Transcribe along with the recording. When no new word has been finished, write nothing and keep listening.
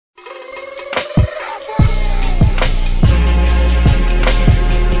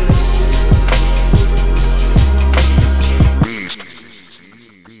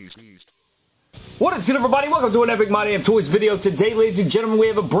What is good, everybody? Welcome to an Epic My Damn Toys video. Today, ladies and gentlemen, we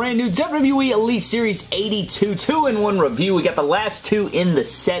have a brand new WWE Elite Series 82 2-in-1 review. We got the last two in the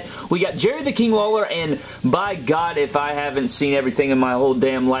set. We got Jerry the King Lawler, and by God, if I haven't seen everything in my whole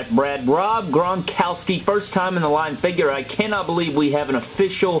damn life, Rob Gronkowski. First time in the line figure. I cannot believe we have an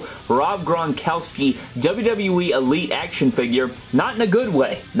official Rob Gronkowski WWE Elite action figure. Not in a good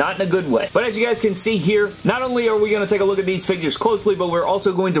way. Not in a good way. But as you guys can see here, not only are we going to take a look at these figures closely, but we're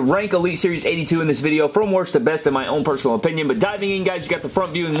also going to rank Elite Series 82 in this video from worst to best in my own personal opinion. But diving in, guys, you got the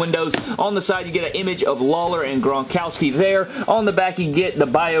front viewing windows. On the side, you get an image of Lawler and Gronkowski there. On the back, you get the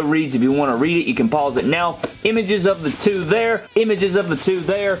bio reads. If you want to read it, you can pause it now. Images of the two there. Images of the two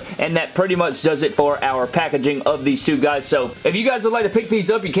there. And that pretty much does it for our packaging of these two guys. So if you guys would like to pick these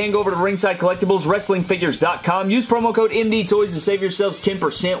up, you can go over to Ringside Collectibles, WrestlingFigures.com. Use promo code MDTOYS to save yourselves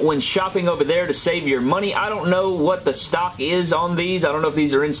 10% when shopping over there to save your money. I don't know what the stock is on these. I don't know if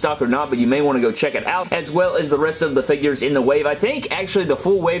these are in stock or not, but you may want to go check it out, as well as the rest of the figures in the wave. I think actually the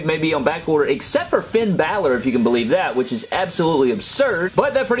full wave may be on back order, except for Finn Balor, if you can believe that, which is absolutely absurd.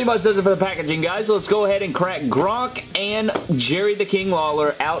 But that pretty much does it for the packaging, guys. So let's go ahead and crack Gronk and Jerry the King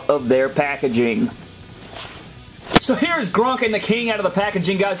Lawler out of their packaging. So here's Gronk and the King out of the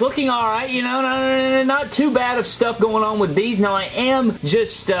packaging, guys. Looking alright, you know, not too bad of stuff going on with these. Now, I am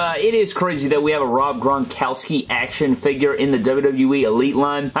just, it is crazy that we have a Rob Gronkowski action figure in the WWE Elite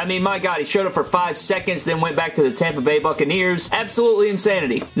line. I mean, my God, he showed up for 5 seconds, then went back to the Tampa Bay Buccaneers. Absolutely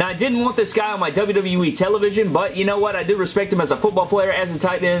insanity. Now, I didn't want this guy on my WWE television, but you know what? I do respect him as a football player, as a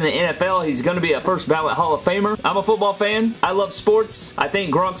tight end in the NFL. He's going to be a first ballot Hall of Famer. I'm a football fan. I love sports. I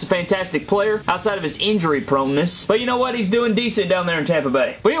think Gronk's a fantastic player, outside of his injury proneness. But you know what? He's doing decent down there in Tampa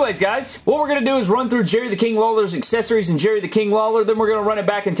Bay. But anyways, guys, what we're going to do is run through Jerry the King Lawler's accessories and Jerry the King Lawler. Then we're going to run it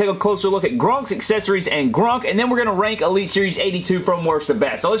back and take a closer look at Gronk's accessories and Gronk. And then we're going to rank Elite Series 82 from worst to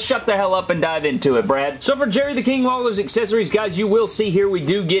best. So let's shut the hell up and dive into it, Brad. So for Jerry the King Lawler's accessories, guys, you will see here we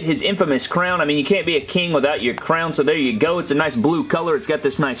do get his infamous crown. I mean, you can't be a king without your crown. So there you go. It's a nice blue color. It's got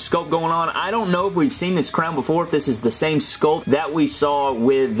this nice sculpt going on. I don't know if we've seen this crown before, if this is the same sculpt that we saw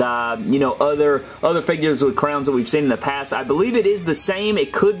with, you know, other figures with crowns that we've seen in the past. I believe it is the same.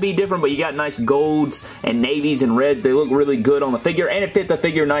 It could be different, but you got nice golds and navies and reds. They look really good on the figure, and it fit the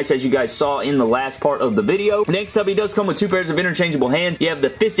figure nice, as you guys saw in the last part of the video. Next up, he does come with two pairs of interchangeable hands. You have the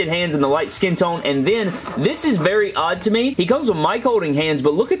fisted hands and the light skin tone, and then this is very odd to me. He comes with mic holding hands,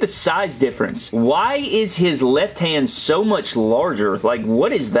 but look at the size difference. Why is his left hand so much larger? Like,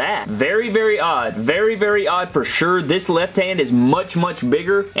 what is that? Very, very odd. Very, very odd for sure. This left hand is much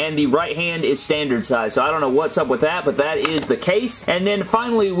bigger, and the right hand is standard size, so I don't know what's up with that, but that is the case. And then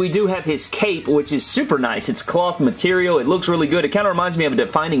finally, we do have his cape, which is super nice. It's cloth material. It looks really good. It kind of reminds me of a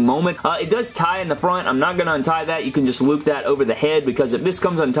defining moment. It does tie in the front. I'm not going to untie that. You can just loop that over the head, because if this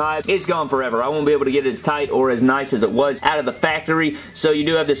comes untied, it's gone forever. I won't be able to get it as tight or as nice as it was out of the factory. So you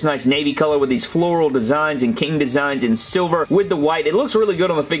do have this nice navy color with these floral designs and king designs in silver with the white. It looks really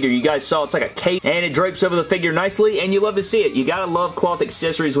good on the figure. You guys saw it's like a cape, and it drapes over the figure nicely, and you love to see it. You gotta love cloth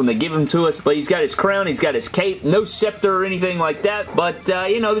accessories when they give them to us. But he's got his crown, he's got his cape, no scepter or anything like that, but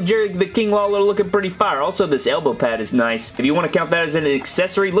you know, the Jerry the King Lawler looking pretty fire. Also, this elbow pad is nice. If you want to count that as an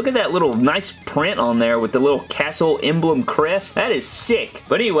accessory, look at that little nice print on there with the little castle emblem crest. That is sick.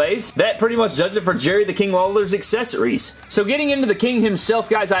 But anyways, that pretty much does it for Jerry the King Lawler's accessories. So getting into the King himself,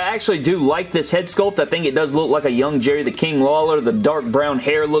 guys, I actually do like this head sculpt. I think it does look like a young Jerry the King Lawler. The dark brown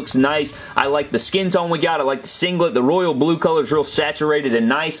hair looks nice. I like the skin tone we got. I like the singlet. The royal blue color is real saturated and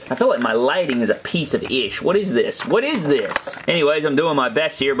nice. I feel like my lighting is a piece of ish. What is this? What is this? Anyways, I'm doing my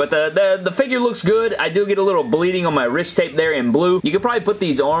best here, but the figure looks good. I do get a little bleeding on my wrist tape there in blue. You could probably put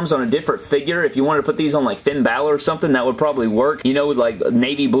these arms on a different figure. If you wanted to put these on like Finn Balor or something, that would probably work, you know, with like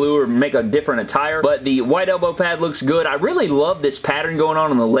navy blue, or make a different attire. But the white elbow pad looks good. I really love this pattern going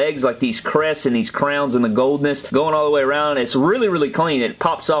on the legs, like these crests and these crowns and the goldness going all the way around. It's really clean. It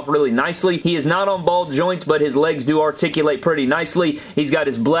pops off really nicely. He is not on ball joints, but his legs do articulate pretty nicely. He's got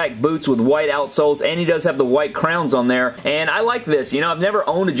his black boots with white outsoles, and he does have the white crowns on there, and I like this. You know, I've never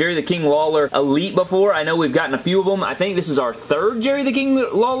owned a Jerry the King Lawler Elite before. I know we've gotten a few of them. I think this is our third Jerry the King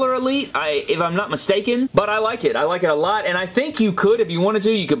Lawler Elite, if I'm not mistaken, but I like it. I like it a lot, and I think you could, if you wanted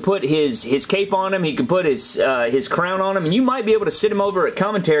to, you could put his cape on him, he could put his crown on him, and you might be able to sit him over at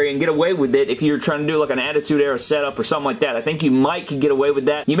commentary and get away with it if you're trying to do like an Attitude Era setup or something like that. I think you might could get away with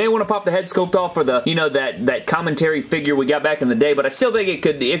that. You may want to pop the head sculpt off for the, you know, that commentary figure we got back in the day, but I still think it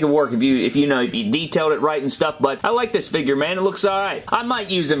could work if you detailed it right and and stuff, but I like this figure, man. It looks alright. I might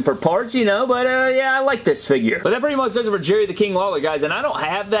use him for parts, you know, but yeah, I like this figure. But that pretty much does it for Jerry the King Lawler, guys, and I don't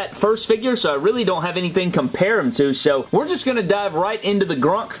have that first figure, so I really don't have anything to compare him to, so we're just going to dive right into the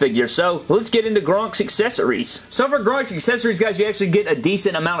Gronk figure. So let's get into Gronk's accessories. So for Gronk's accessories, guys, you actually get a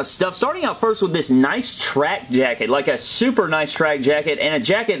decent amount of stuff. Starting out first with this nice track jacket, like a super nice track jacket, and a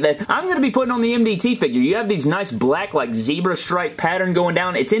jacket that I'm going to be putting on the MDT figure. You have these nice black, like zebra stripe pattern going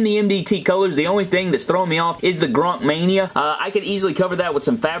down. It's in the MDT colors. The only thing that's throwing me off is the Gronk Mania. I could easily cover that with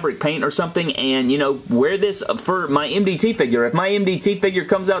some fabric paint or something and, you know, wear this for my MDT figure. If my MDT figure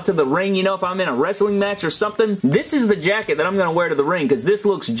comes out to the ring, you know, if I'm in a wrestling match or something, this is the jacket that I'm going to wear to the ring because this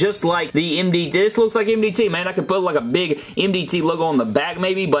looks just like the MDT. This looks like MDT, man. I could put like a big MDT logo on the back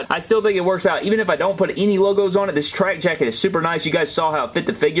maybe, but I still think it works out. Even if I don't put any logos on it, this track jacket is super nice. You guys saw how it fit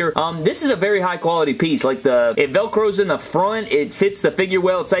the figure. This is a very high quality piece. Like it velcros in the front. It fits the figure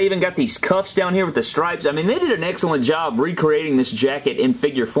well. I even got these cuffs down here with the stripes. I mean, they did an excellent job recreating this jacket in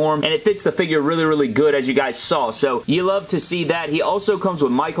figure form, and it fits the figure really, really good as you guys saw. So you love to see that. He also comes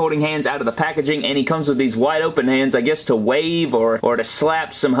with mic holding hands out of the packaging, and he comes with these wide open hands, I guess to wave or to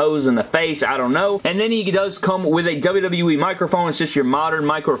slap some hoes in the face. I don't know. And then he does come with a WWE microphone. It's just your modern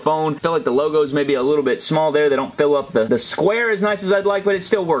microphone. I feel like the logo's maybe a little bit small there. They don't fill up the square as nice as I'd like, but it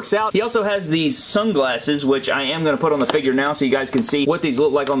still works out. He also has these sunglasses, which I am going to put on the figure now so you guys can see what these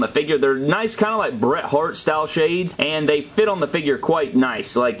look like on the figure. They're nice, kind of like Bret Hart style shades, and they fit on the figure quite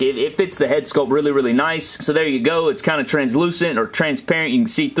nice. Like it fits the head sculpt really, really nice. So there you go. It's kind of translucent or transparent. You can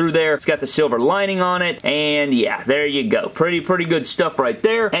see through there. It's got the silver lining on it, and yeah, there you go. Pretty good stuff right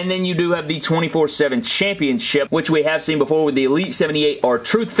there. And then you do have the 24/7 Championship, which we have seen before with the Elite 78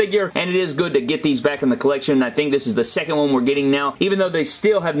 R-Truth figure, and it is good to get these back in the collection. I think this is the second one we're getting now. Even though they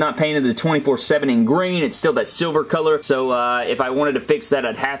still have not painted the 24/7 in green, it's still that silver color. So if I wanted to fix that,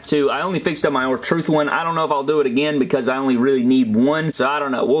 I'd have to. I only fixed up my R-Truth one. I don't know if I'll do it again because I only really need one. So I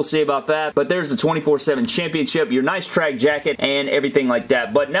don't know. We'll see about that. But there's the 24/7 Championship, your nice track jacket, and everything like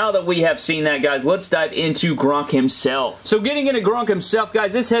that. But now that we have seen that, guys, let's dive into Gronk himself. So getting into Gronk himself,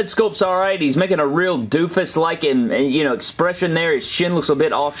 guys, this head sculpt's alright. He's making a real doofus-like expression there. His chin looks a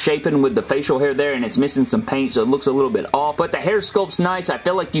bit off-shapen with the facial hair there, and it's missing some paint, so it looks a little bit off. But the hair sculpt's nice. I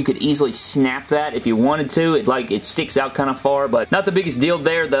feel like you could easily snap that if you wanted to. It sticks out kind of far, but not the biggest deal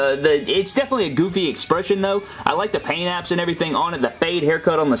there. It's definitely a goofy expression, though. I like the paint apps and everything on it. The fade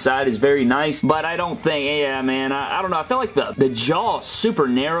haircut on the side is very nice, but I don't think, yeah, man, I don't know. I feel like the jaw is super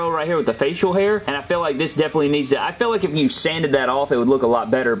narrow right here with the facial hair, and I feel like this definitely needs to, I feel like if you sanded that off, it would look a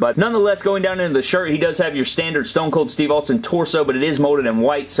lot better, but nonetheless, going down into the shirt, he does have your standard Stone Cold Steve Austin torso, but it is molded in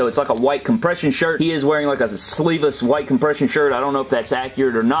white, so it's like a white compression shirt. He is wearing like a sleeveless white compression shirt. I don't know if that's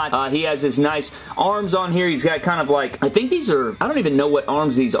accurate or not. He has his nice arms on here. He's got kind of like, I think these are, I don't even know what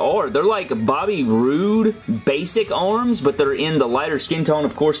arms these are. They're like Bobby Roode basic arms, but they're in the lighter skin tone,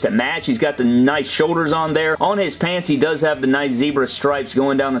 of course, to match. He's got the nice shoulders on there. On his pants, he does have the nice zebra stripes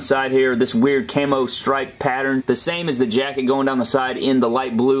going down the side here, this weird camo stripe pattern, the same as the jacket going down the side in the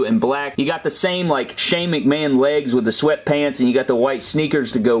light blue and black. You got the same like Shane McMahon legs with the sweatpants, and you got the white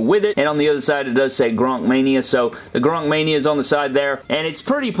sneakers to go with it, and on the other side it does say Gronk Mania, so the Gronk Mania is on the side there, and it's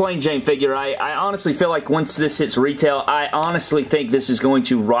pretty plain Jane figure. I honestly feel like once this hits retail, I honestly think this is going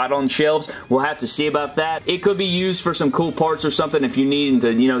to rot on shelves. We'll have to see about that. It could be used for some cool parts or something if you need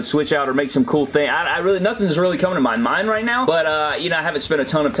to, you know, switch out or make some cool thing. Nothing's really coming to my mind right now, but, you know, I haven't spent a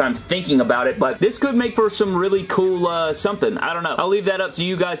ton of time thinking about it, but this could make for some really cool something. I don't know. I'll leave that up to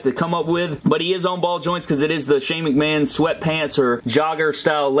you guys to come up with, but he is on ball joints because it is the Shane McMahon sweatpants or jogger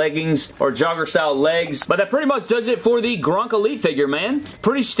style leggings or jogger style legs, but that pretty much does it for the Gronk Elite figure, man.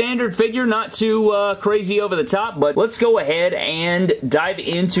 Pretty standard figure, not too crazy over the top, but let's go ahead and dive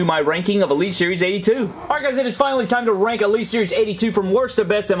into my ranking of Elite Series 82. Alright guys, it is finally time to rank Elite Series 82 from worst to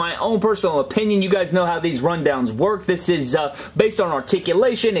best in my own personal opinion. You guys know how these rundowns work. This is based on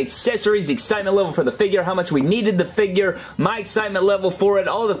articulation, accessories, excitement level for the figure, how much we needed the figure, my excitement level for it,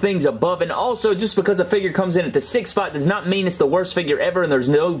 all the things above, and also just because a figure comes in at the 6th spot does not mean it's the worst figure ever and there's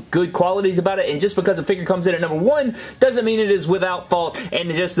no good qualities about it, and just because a figure comes in at number 1 doesn't mean it is without fault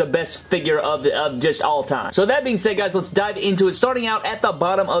and just the best figure of just all time. So that being said, guys, let's dive into it. Starting out at the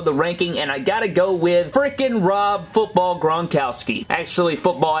bottom of the ranking, and I gotta go with freaking Rob Football Gronkowski. Actually,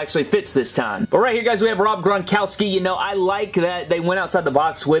 football actually fits this time. But right here, guys, we have Rob Gronkowski. You know, I like that they went outside the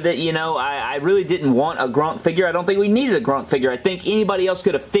box with it. You know, I really didn't want a Gronk figure. I don't think we needed a Gronk figure. I think anybody else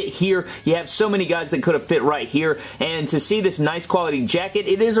could have fit here. You have so many guys that could have fit right here, and to see this nice quality jacket,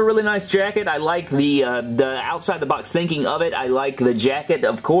 it is a really nice jacket. I like the outside the box thinking of it. I like the jacket,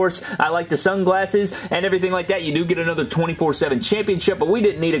 of course. I like the sunglasses and everything like that. You do get another 24/7 championship, but we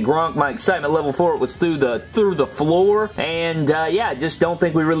didn't need a Gronk. My excitement level level for it was through the floor, and yeah, I just don't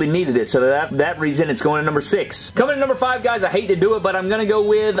think we really needed it. So that reason, it's going to number 6. Coming to number 5, guys, I hate to do it, but I'm going to go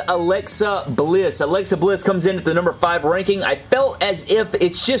with Alexa Bliss. Alexa Bliss comes in at the number 5 ranking. I felt as if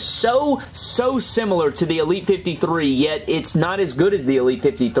it's just so similar to the Elite 53, yet it's not as good as the Elite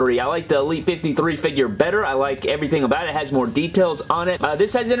 53. I like the Elite 53 figure better. I like everything about it. It has more details on it.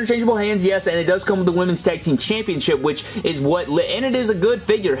 This has interchangeable hands, yes, and it does come with the Women's Tag Team Championship, which is and it is a good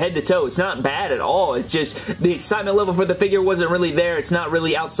figure head to toe. It's not bad at all. It's just the excitement level for the figure wasn't really there. It's not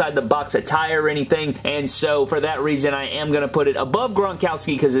really outside the box attire or anything, and so for that reason, I am going to put it above Gronkowski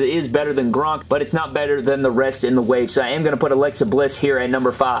because it is better than Gronk, but it's not better than the rest in the wave, so I am going to put Alexa Bliss here at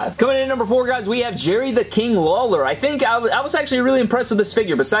number 5. Coming in at number 4, guys, we have Jerry the King Lawler. I think I was actually really impressed with this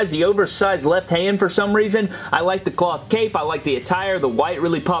figure. Besides the oversized left hand for some reason, I like the cloth cape. I like the attire. The white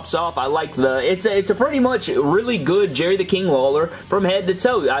really pops off. I like it's a pretty much really good Jerry the King Lawler from head to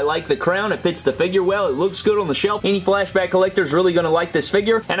toe. I like the crown. It fits the figure well. It looks good on the shelf. Any flashback collector is really going to like this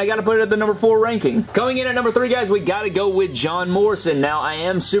figure, and I got to put it at the number 4 ranking. Coming in at number 3, guys, we got to go with John Morrison. Now, I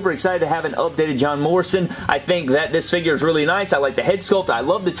am super excited to have an updated John Morrison. I think that this figure is really nice. I like the head sculpt. I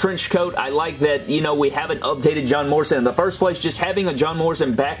love the trench coat. I like that, you know, we haven't updated John Morrison in the first place. Just having a John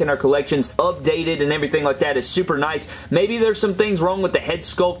Morrison back in our collections, updated and everything like that, is super nice. Maybe there's some things wrong with the head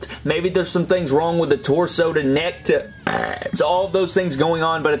sculpt. Maybe there's some things wrong with the torso to neck to it's all of those things going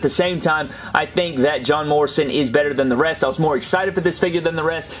on, but at the same time, I think that John Morrison is better than the rest. I was more excited for this figure than the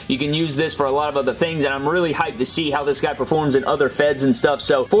rest. You can use this for a lot of other things, and I'm really hyped to see how this guy performs in other feds and stuff,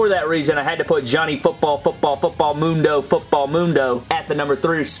 so for that reason, I had to put Johnny Football Mundo at the number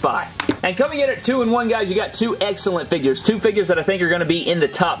 3 spot. And coming in at 2 and 1, guys, you got 2 excellent figures. 2 figures that I think are going to be in the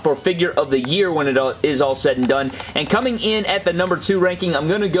top for figure of the year when it is all said and done. And coming in at the number 2 ranking, I'm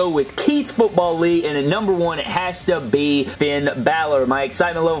going to go with Keith Football Lee, and at number 1, it has to be Finn Balor. My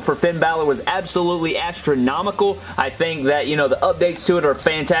excitement level for Finn Balor was absolutely astronomical. I think that, you know, the updates to it are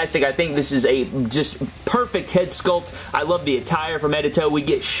fantastic. I think this is a just perfect head sculpt. I love the attire from head to toe. We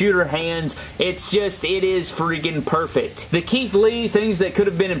get shooter hands. It is freaking perfect. The Keith Lee, things that could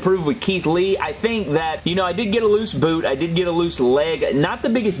have been improved with Keith Lee, I think that, you know, I did get a loose boot. I did get a loose leg. Not the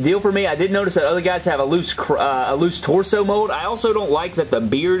biggest deal for me. I did notice that other guys have a loose torso mold. I also don't like that the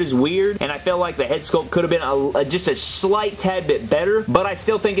beard is weird, and I feel like the head sculpt could have been just a slight tad bit better, but I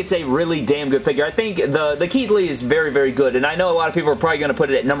still think it's a really damn good figure. I think the Keith Lee is very, very good, and I know a lot of people are probably going to put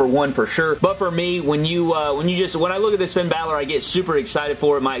it at number 1 for sure, but for me, when I look at this Finn Balor, I get super excited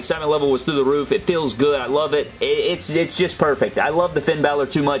for it. My excitement level was through the roof. It feels good. I love it. It's just perfect. I love the Finn Balor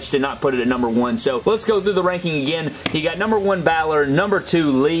too much to not put it at number 1, so let's go through the ranking again. You got number 1 Balor, number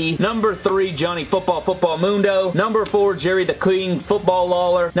 2 Lee, number 3 Johnny Football Mundo, number 4 Jerry the King Football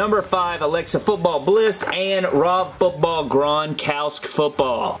Lawler, number 5 Alexa Football Bliss, and Rob Football Gronkowski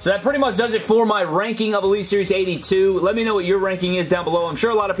Football. So that pretty much does it for my ranking of Elite Series 82. Let me know what your ranking is down below. I'm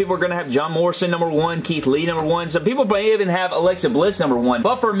sure a lot of people are going to have John Morrison number 1, Keith Lee number 1. Some people may even have Alexa Bliss number 1.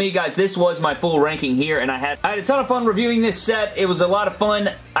 But for me, guys, this was my full ranking here, and I had a ton of fun reviewing this set. It was a lot of fun.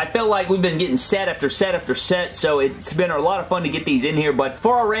 I felt like we've been getting set after set after set, so it's been a lot of fun to get these in here. But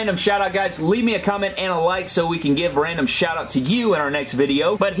for our random shout out, guys, leave me a comment and a like so we can give random shout out to you in our next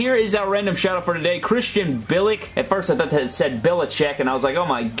video. But here is our random shout out for today. Christian Billick. At first I thought that it said Belichick, and I was like, oh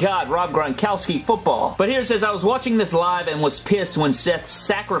my god, Rob Gronkowski Football. But here it says, I was watching this live and was pissed when Seth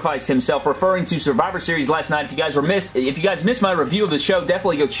sacrificed himself, referring to Survivor Series last night. If you guys missed my review of the show,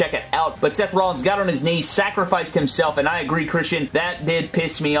 definitely go check it out. But Seth Rollins got on his knees, sacrificed himself, and I agree, Christian, that did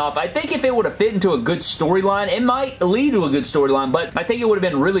piss me off. I think if it would have fit into a good storyline, it might lead to a good storyline, but I think it would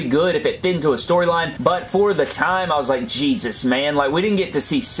have been really good if it fit into a storyline. But for the time, I was like, Jesus, man, like, we didn't get to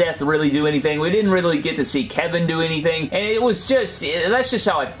see Seth really do anything. We didn't really get to see Kevin do anything, and it was just, that's just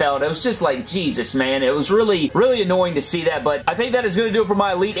how I felt. It was just like, Jesus, man, it was really, really annoying to see that. But I think that is going to do it for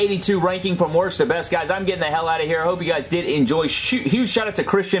my Elite 82 ranking from worst to best, guys. I'm getting the hell out of here. I hope you guys did enjoy. Huge shout out to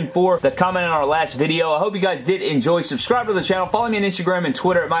Christian for the comment on our last video. I hope you guys did enjoy. Subscribe to the channel. Follow me on Instagram and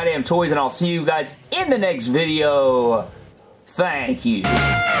Twitter at MyDamnToys, and I'll see you guys in the next video. Thank you.